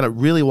termination, you got to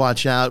really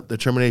watch out the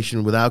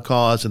termination without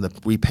cause and the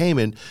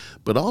repayment.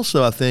 But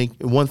also, I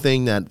think one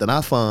thing that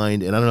I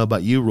find, and I don't know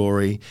about you,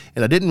 Rory,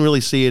 and I didn't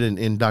really see it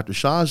in Dr.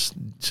 Shah's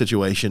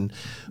situation,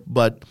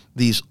 but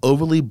these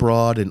overly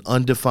broad and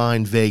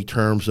undefined, vague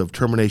terms of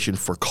termination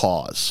for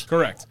cause.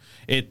 Correct.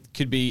 It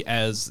could be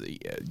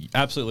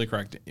absolutely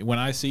correct. When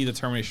I see the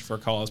termination for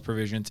cause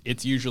provisions,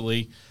 it's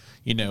usually,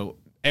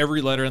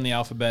 every letter in the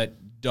alphabet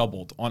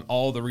doubled on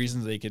all the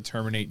reasons they could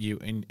terminate you,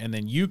 and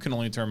then you can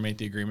only terminate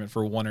the agreement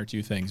for one or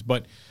two things.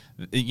 But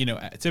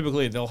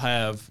typically they'll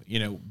have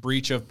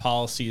breach of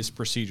policies,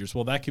 procedures.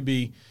 Well, that could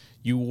be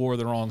you wore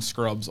the wrong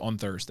scrubs on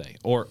Thursday,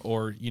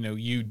 or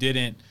you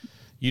didn't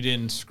you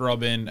didn't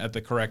scrub in at the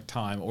correct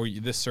time, or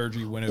this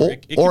surgery went over.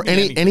 Or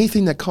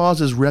anything that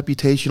causes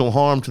reputational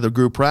harm to the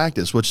group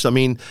practice, which, I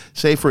mean,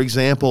 say, for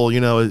example,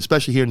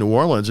 especially here in New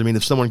Orleans, I mean,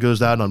 if someone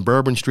goes out on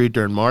Bourbon Street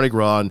during Mardi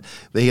Gras and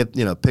they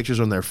get, pictures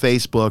on their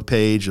Facebook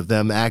page of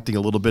them acting a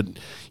little bit,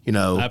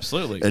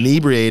 absolutely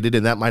inebriated,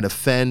 and that might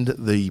offend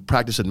the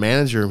practice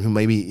manager who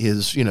maybe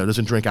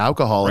doesn't drink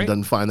alcohol right.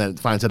 and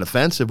finds that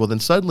offensive, well,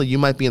 then suddenly you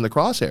might be in the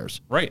crosshairs.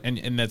 Right, and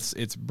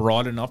it's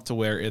broad enough to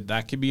where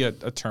that could be a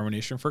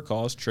termination for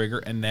cause trigger,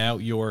 and now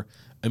you're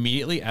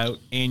immediately out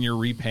and you're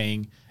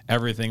repaying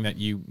everything that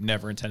you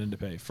never intended to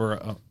pay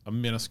for a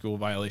minuscule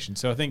violation.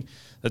 So I think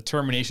the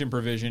termination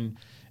provision,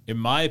 in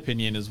my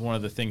opinion, is one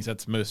of the things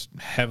that's most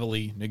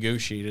heavily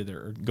negotiated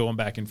or going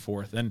back and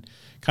forth. And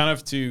kind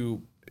of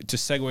to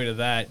segue to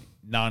that,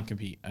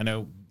 non-compete. I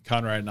know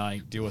Conrad and I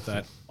deal with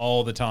that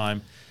all the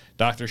time.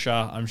 Dr.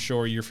 Shah, I'm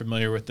sure you're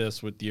familiar with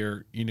this with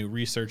your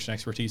research and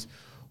expertise.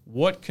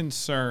 What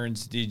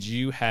concerns did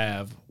you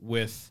have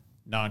with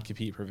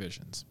non-compete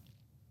provisions?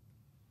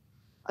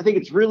 I think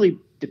it's really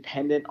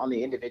dependent on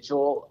the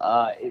individual.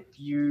 If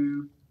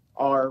you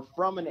are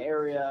from an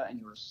area and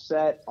you're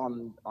set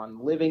on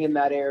living in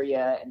that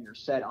area and you're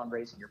set on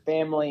raising your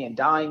family and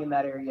dying in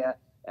that area,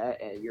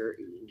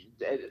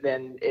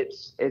 then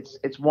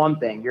it's one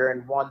thing. You're in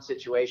one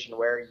situation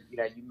where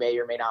you may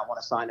or may not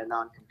want to sign a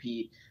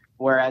non-compete.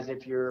 Whereas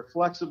if you're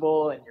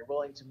flexible and you're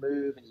willing to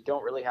move and you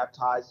don't really have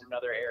ties to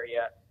another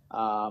area,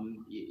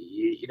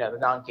 the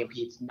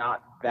non-compete's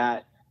not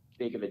that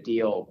big of a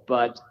deal.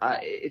 But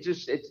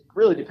it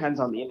really depends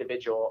on the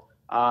individual.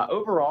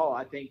 Overall,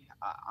 I think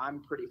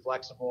I'm pretty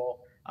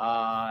flexible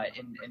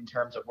in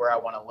terms of where I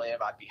want to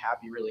live. I'd be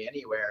happy really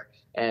anywhere.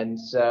 And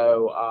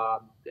so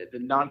the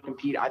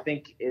non-compete, I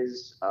think,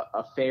 is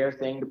a fair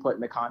thing to put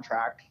in the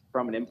contract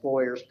from an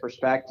employer's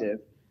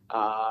perspective,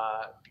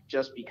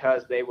 just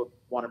because they would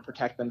want to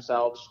protect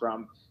themselves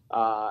from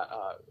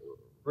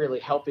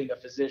really helping a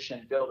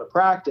physician build a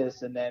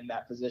practice and then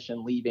that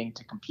physician leaving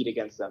to compete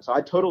against them. So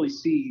I totally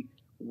see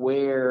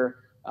where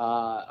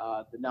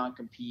the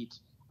non-compete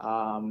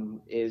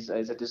is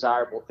a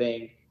desirable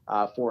thing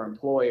for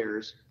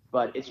employers,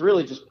 but it's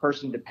really just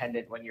person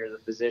dependent when you're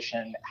the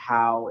physician,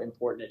 how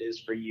important it is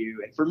for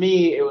you. And for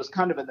me, it was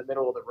kind of in the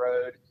middle of the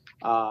road.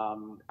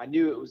 I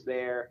knew it was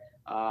there,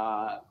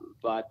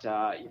 but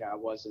I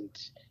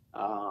wasn't.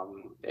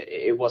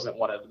 It wasn't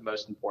one of the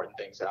most important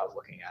things that I was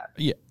looking at.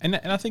 Yeah, and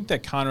I think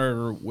that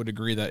Connor would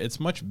agree that it's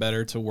much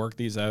better to work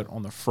these out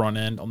on the front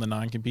end on the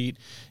non-compete.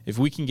 If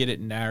we can get it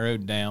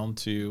narrowed down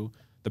to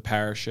the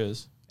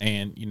parishes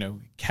and,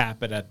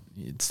 cap it at,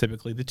 it's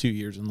typically the 2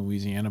 years in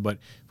Louisiana, but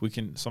if we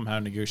can somehow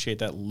negotiate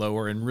that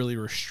lower and really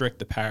restrict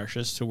the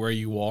parishes to where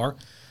you are,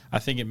 I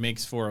think it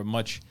makes for a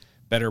much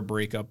better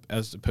breakup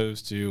as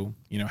opposed to,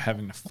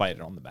 having to fight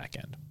it on the back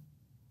end.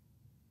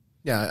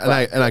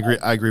 Yeah, and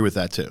I agree with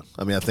that too.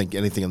 I mean, I think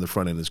anything on the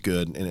front end is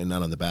good and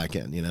not on the back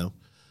end,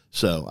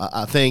 So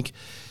I think,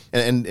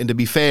 and to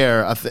be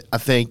fair, I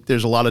think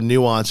there's a lot of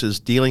nuances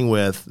dealing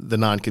with the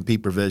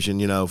non-compete provision.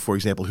 For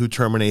example, who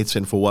terminates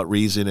and for what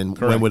reason, and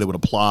Correct. when it would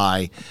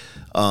apply.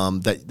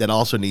 That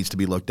also needs to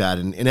be looked at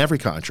in every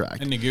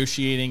contract. And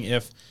negotiating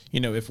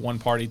if one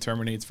party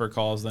terminates for a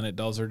cause, then it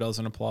does or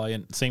doesn't apply.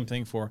 And same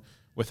thing for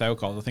without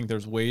cause. I think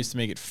there's ways to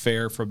make it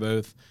fair for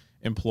both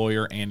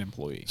employer and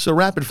employee. So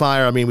rapid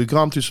fire, I mean, we've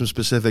gone through some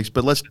specifics,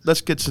 but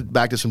let's get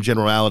back to some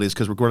generalities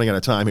because we're running out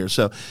of time here.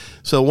 So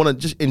I want to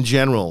just in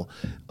general,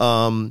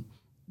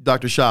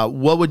 Dr. Shah,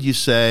 what would you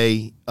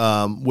say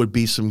would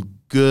be some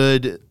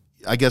good,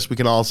 I guess we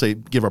can all say,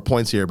 give our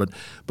points here, but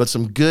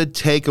some good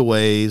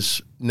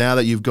takeaways now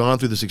that you've gone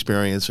through this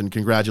experience, and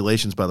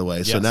congratulations, by the way.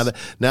 Yes. So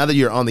now that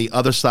you're on the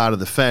other side of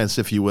the fence,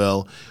 if you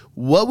will,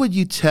 what would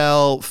you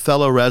tell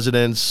fellow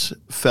residents,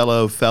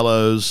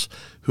 fellows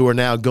who are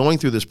now going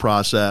through this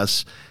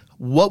process?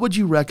 What would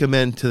you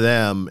recommend to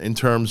them in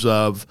terms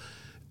of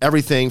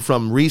everything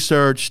from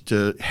research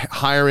to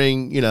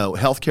hiring,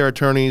 healthcare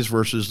attorneys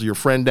versus your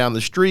friend down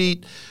the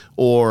street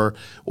or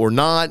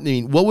not? I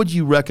mean, what would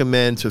you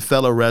recommend to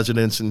fellow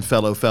residents and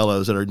fellows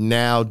that are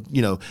now,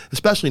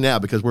 especially now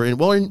because we're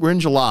in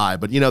July,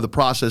 but the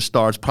process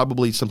starts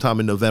probably sometime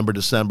in November,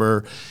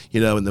 December,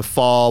 in the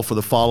fall for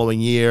the following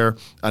year.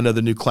 I know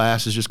the new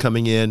class is just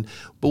coming in,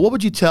 but what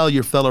would you tell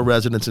your fellow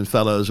residents and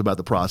fellows about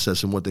the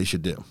process and what they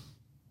should do?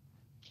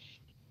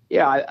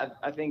 Yeah,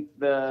 I think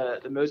the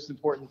most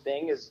important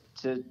thing is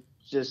to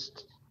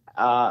just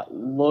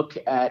look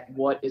at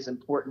what is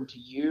important to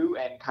you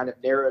and kind of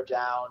narrow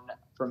down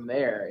from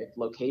there. If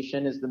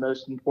location is the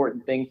most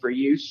important thing for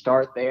you,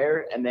 start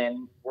there and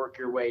then work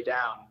your way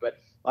down. But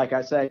like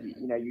I said,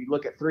 you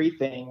look at three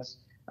things: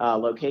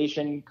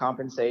 location,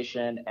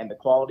 compensation, and the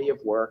quality of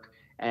work.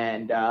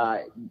 And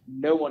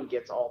no one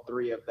gets all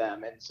three of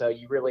them. And so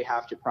you really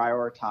have to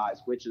prioritize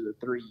which of the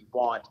three you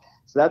want.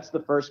 So that's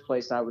the first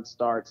place I would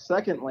start.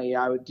 Secondly,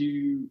 I would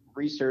do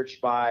research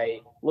by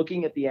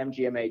looking at the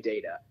MGMA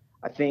data.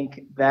 I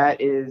think that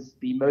is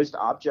the most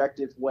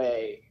objective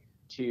way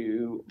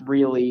to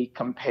really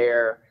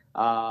compare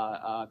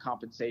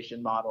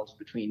compensation models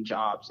between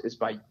jobs is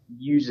by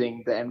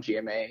using the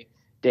MGMA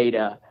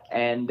data.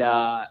 And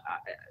I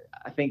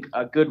think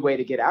a good way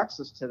to get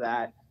access to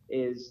that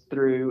is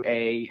through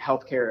a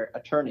healthcare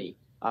attorney.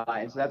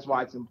 And so that's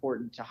why it's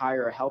important to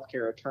hire a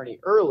healthcare attorney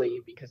early,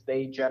 because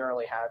they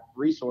generally have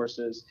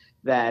resources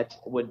that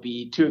would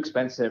be too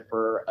expensive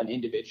for an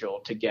individual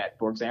to get.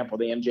 For example,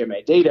 the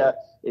MGMA data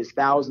is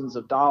thousands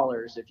of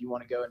dollars if you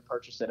want to go and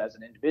purchase it as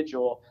an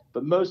individual,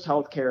 but most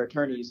healthcare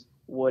attorneys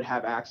would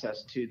have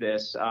access to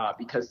this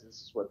because this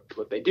is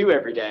what they do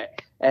every day.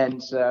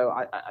 And so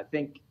I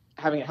think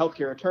having a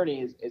healthcare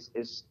attorney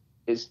is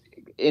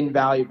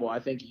invaluable. I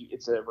think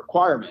it's a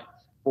requirement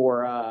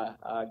for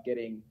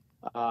getting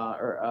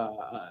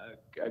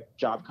a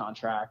job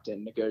contract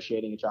and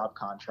negotiating a job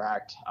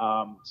contract,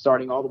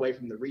 starting all the way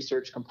from the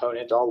research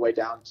component all the way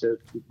down to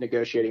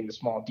negotiating the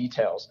small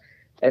details.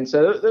 And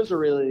so those are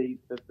really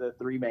the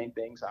three main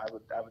things I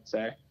would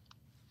say.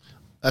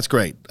 That's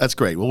great. That's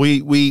great. Well,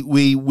 we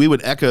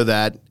would echo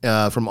that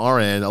from our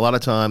end. A lot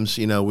of times,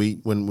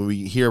 when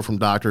we hear from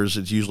doctors,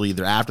 it's usually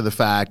either after the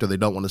fact or they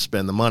don't want to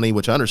spend the money,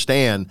 which I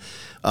understand.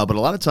 But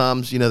a lot of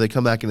times, they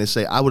come back and they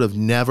say, I would have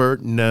never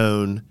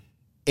known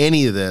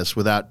any of this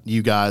without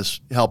you guys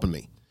helping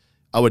me.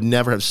 I would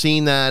never have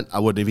seen that. I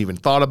wouldn't have even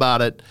thought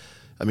about it.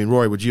 I mean,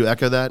 Rory, would you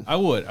echo that? I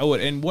would.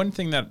 And one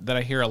thing that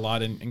I hear a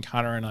lot, and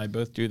Connor and I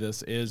both do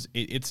this, is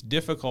it's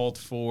difficult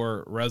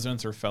for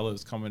residents or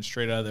fellows coming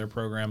straight out of their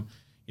program.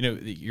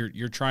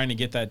 You're trying to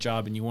get that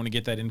job and you want to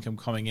get that income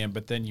coming in,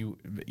 but then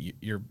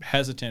you're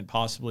hesitant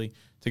possibly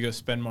to go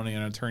spend money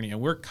on an attorney.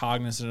 And we're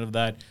cognizant of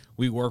that.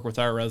 We work with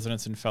our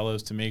residents and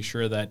fellows to make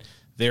sure that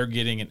they're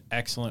getting an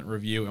excellent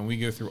review, and we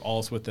go through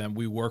all this with them.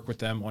 We work with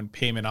them on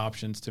payment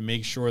options to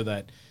make sure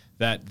that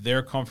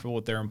they're comfortable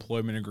with their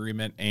employment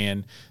agreement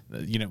and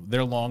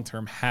their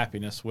long-term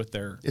happiness with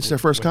their. It's their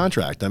first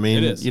contract. I mean,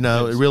 it is. It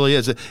really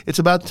is. It's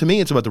about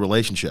the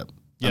relationship.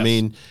 Yes. I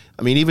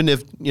mean, even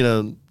if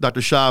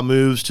Dr. Shah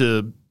moves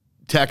to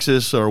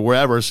Texas or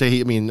wherever, I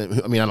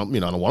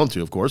don't want him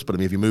to, of course, but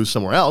if he moves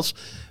somewhere else,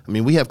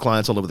 we have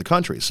clients all over the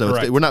country, so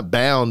we're not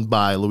bound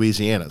by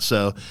Louisiana.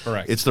 So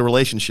Correct. It's the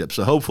relationship.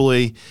 So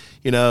hopefully,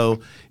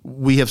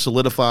 we have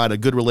solidified a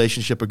good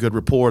relationship, a good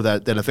rapport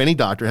that if any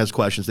doctor has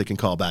questions, they can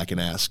call back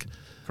and ask.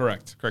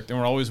 Correct. And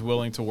we're always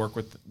willing to work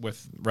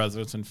with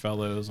residents and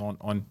fellows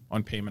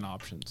on payment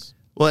options.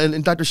 Well,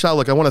 and Dr. Shah,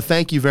 look, I want to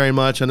thank you very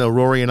much. I know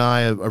Rory and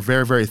I are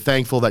very, very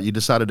thankful that you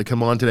decided to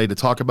come on today to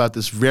talk about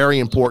this very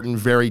important,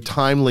 very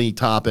timely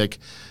topic.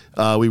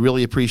 We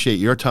really appreciate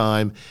your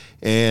time,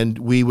 and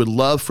we would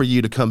love for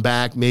you to come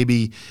back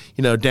maybe,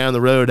 down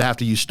the road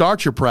after you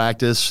start your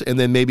practice, and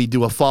then maybe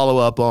do a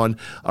follow-up on,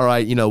 all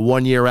right,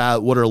 1 year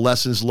out, what are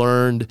lessons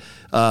learned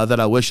that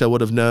I wish I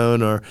would have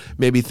known, or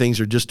maybe things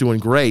are just doing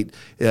great.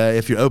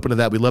 If you're open to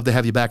that, we'd love to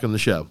have you back on the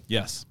show.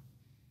 Yes.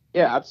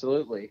 Yeah,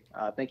 absolutely.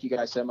 Thank you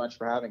guys so much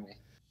for having me.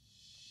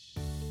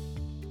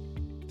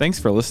 Thanks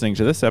for listening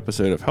to this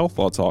episode of Health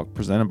Law Talk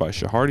presented by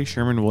Chehardy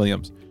Sherman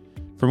Williams.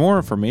 For more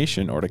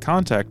information or to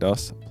contact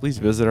us, please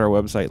visit our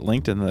website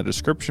linked in the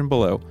description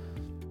below.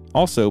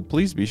 Also,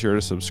 please be sure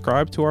to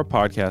subscribe to our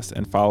podcast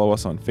and follow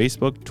us on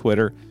Facebook,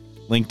 Twitter,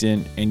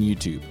 LinkedIn, and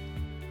YouTube.